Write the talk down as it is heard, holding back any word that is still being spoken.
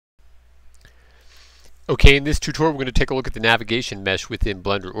Okay, in this tutorial we're going to take a look at the navigation mesh within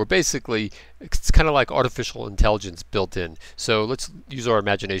Blender, or basically it's kind of like artificial intelligence built in. So let's use our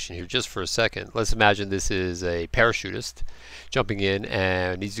imagination here just for a second. Let's imagine this is a parachutist jumping in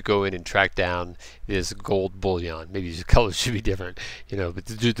and needs to go in and track down this gold bullion. Maybe the colors should be different, you know, but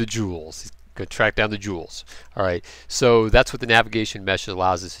the jewels. He's going to track down the jewels. All right, so that's what the navigation mesh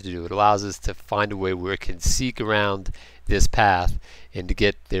allows us to do. It allows us to find a way where it can seek around this path and to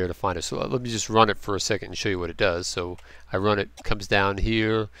get there to find it. So let me just run it for a second and show you what it does. So I run it, comes down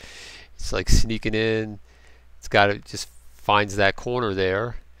here, it's like sneaking in, it just finds that corner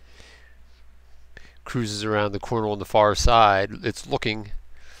there, cruises around the corner on the far side, it's looking,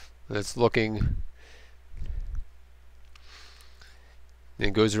 then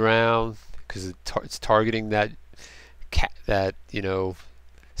goes around because it's targeting that you know,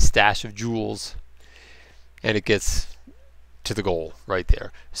 stash of jewels, and it gets to the goal right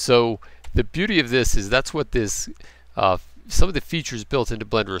there. So the beauty of this is that's what this some of the features built into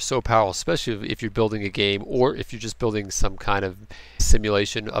Blender are so powerful, especially if you're building a game or if you're just building some kind of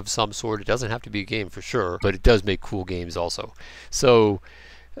simulation of some sort. It doesn't have to be a game for sure, but it does make cool games also. So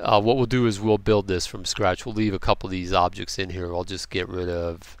what we'll do is we'll build this from scratch. We'll leave a couple of these objects in here. I'll just get rid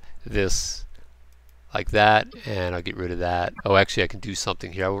of this like that, and I'll get rid of that. Oh, actually I can do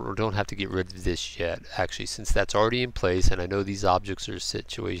something here. I don't have to get rid of this yet, actually, since that's already in place and I know these objects are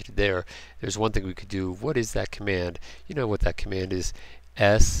situated there. There's one thing we could do. What is that command? You know what that command is.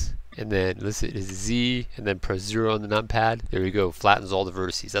 S, and then listen, it is Z, and then press 0 on the numpad. There you go, flattens all the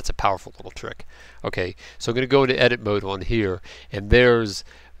vertices. That's a powerful little trick. Okay, so I'm going to go into edit mode on here, and there's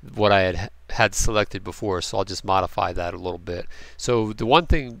what I had selected before, so I'll just modify that a little bit. So the one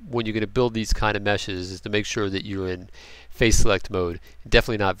thing when you're going to build these kind of meshes is to make sure that you're in face select mode,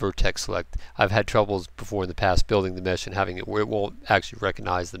 definitely not vertex select. I've had troubles before in the past building the mesh and having it where it won't actually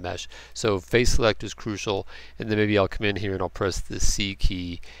recognize the mesh. So face select is crucial, and then maybe I'll come in here and I'll press the C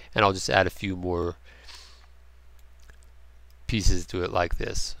key and I'll just add a few more pieces to it like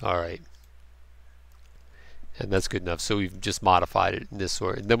this. Alright. And that's good enough. So we've just modified it in this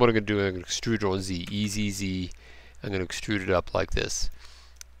sort. And then what I'm going to do, I'm going to extrude it on Z, EZZ. I'm going to extrude it up like this.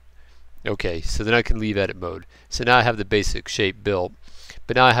 Okay, so then I can leave edit mode. So now I have the basic shape built,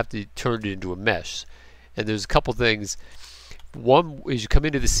 but now I have to turn it into a mesh. And there's a couple things. One is you come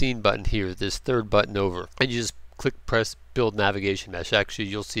into the scene button here, this third button over, and you just press build navigation mesh. Actually,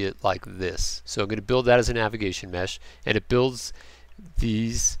 you'll see it like this. So I'm going to build that as a navigation mesh, and it builds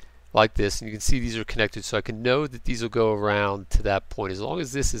these like this, and you can see these are connected, so I can know that these will go around to that point as long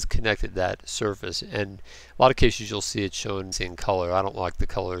as this is connected to that surface. And a lot of cases you'll see it shown in color. I don't like the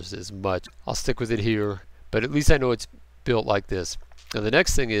colors as much. I'll stick with it here, but at least I know it's built like this. Now the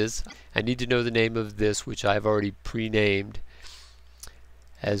next thing is I need to know the name of this, which I've already pre-named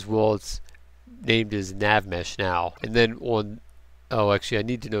as well. It's named as nav mesh now. And then on, oh actually I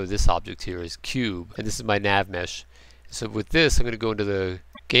need to know this object here is cube, and this is my nav mesh. So with this I'm going to go into the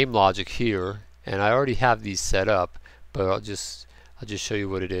game logic here, and I already have these set up, but I'll just show you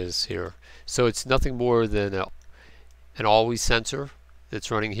what it is here. So it's nothing more than an always sensor that's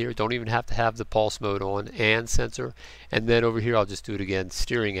running here. Don't even have to have the pulse mode on, and sensor, and then over here I'll just do it again,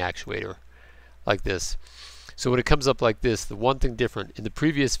 steering actuator like this. So when it comes up like this, the one thing different in the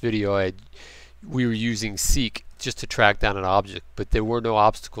previous video we were using seek just to track down an object, but there were no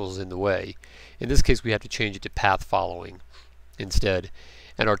obstacles in the way. In this case we have to change it to path following instead.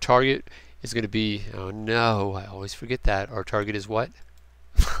 And our target is going to be, oh no, I always forget that. Our target is what?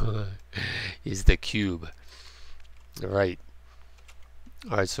 Is the cube. Alright.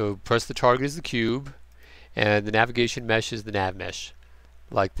 Alright, so press the target is the cube, and the navigation mesh is the nav mesh.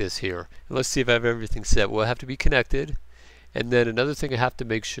 Like this here. And let's see if I have everything set. We'll have to be connected. And then another thing I have to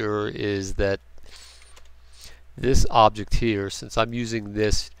make sure is that this object here, since I'm using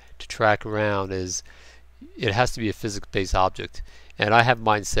this to track around, is it has to be a physics-based object. And I have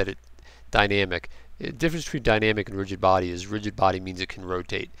mine set at dynamic. The difference between dynamic and rigid body is rigid body means it can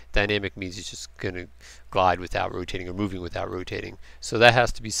rotate. Dynamic means it's just going to glide without rotating or moving without rotating. So that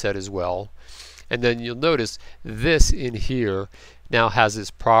has to be set as well. And then you'll notice this in here now has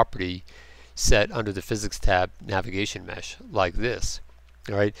this property set under the physics tab navigation mesh like this.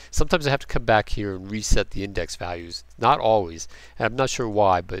 Alright, sometimes I have to come back here and reset the index values. Not always, and I'm not sure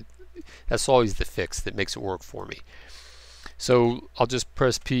why, but that's always the fix that makes it work for me. So I'll just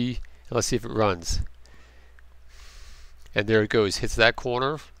press P and let's see if it runs. And there it goes, hits that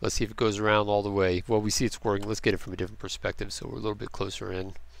corner. Let's see if it goes around all the way. Well, we see it's working. Let's get it from a different perspective so we're a little bit closer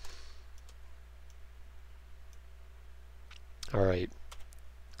in. Alright.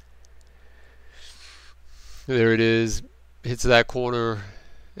 There it is. Hits that corner,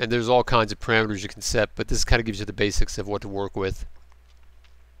 and there's all kinds of parameters you can set, but this kind of gives you the basics of what to work with.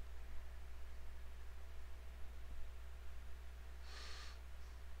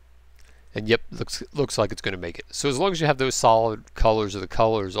 And yep, looks like it's going to make it. So as long as you have those solid colors, or the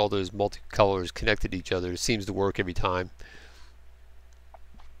colors, all those multicolors connected to each other, it seems to work every time.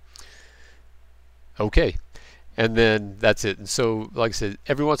 Okay, and then that's it. And so, like I said,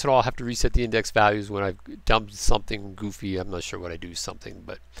 every once in a while I have to reset the index values when I've done something goofy. I'm not sure what I do something,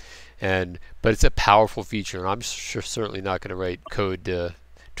 but it's a powerful feature, and I'm certainly not going to write code to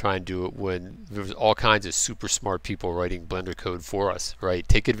try and do it when there's all kinds of super smart people writing Blender code for us, right?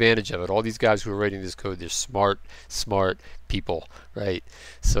 Take advantage of it. All these guys who are writing this code, they're smart people, right?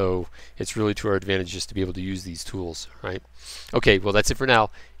 So it's really to our advantage just to be able to use these tools, right? Okay, well, that's it for now,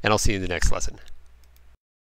 and I'll see you in the next lesson.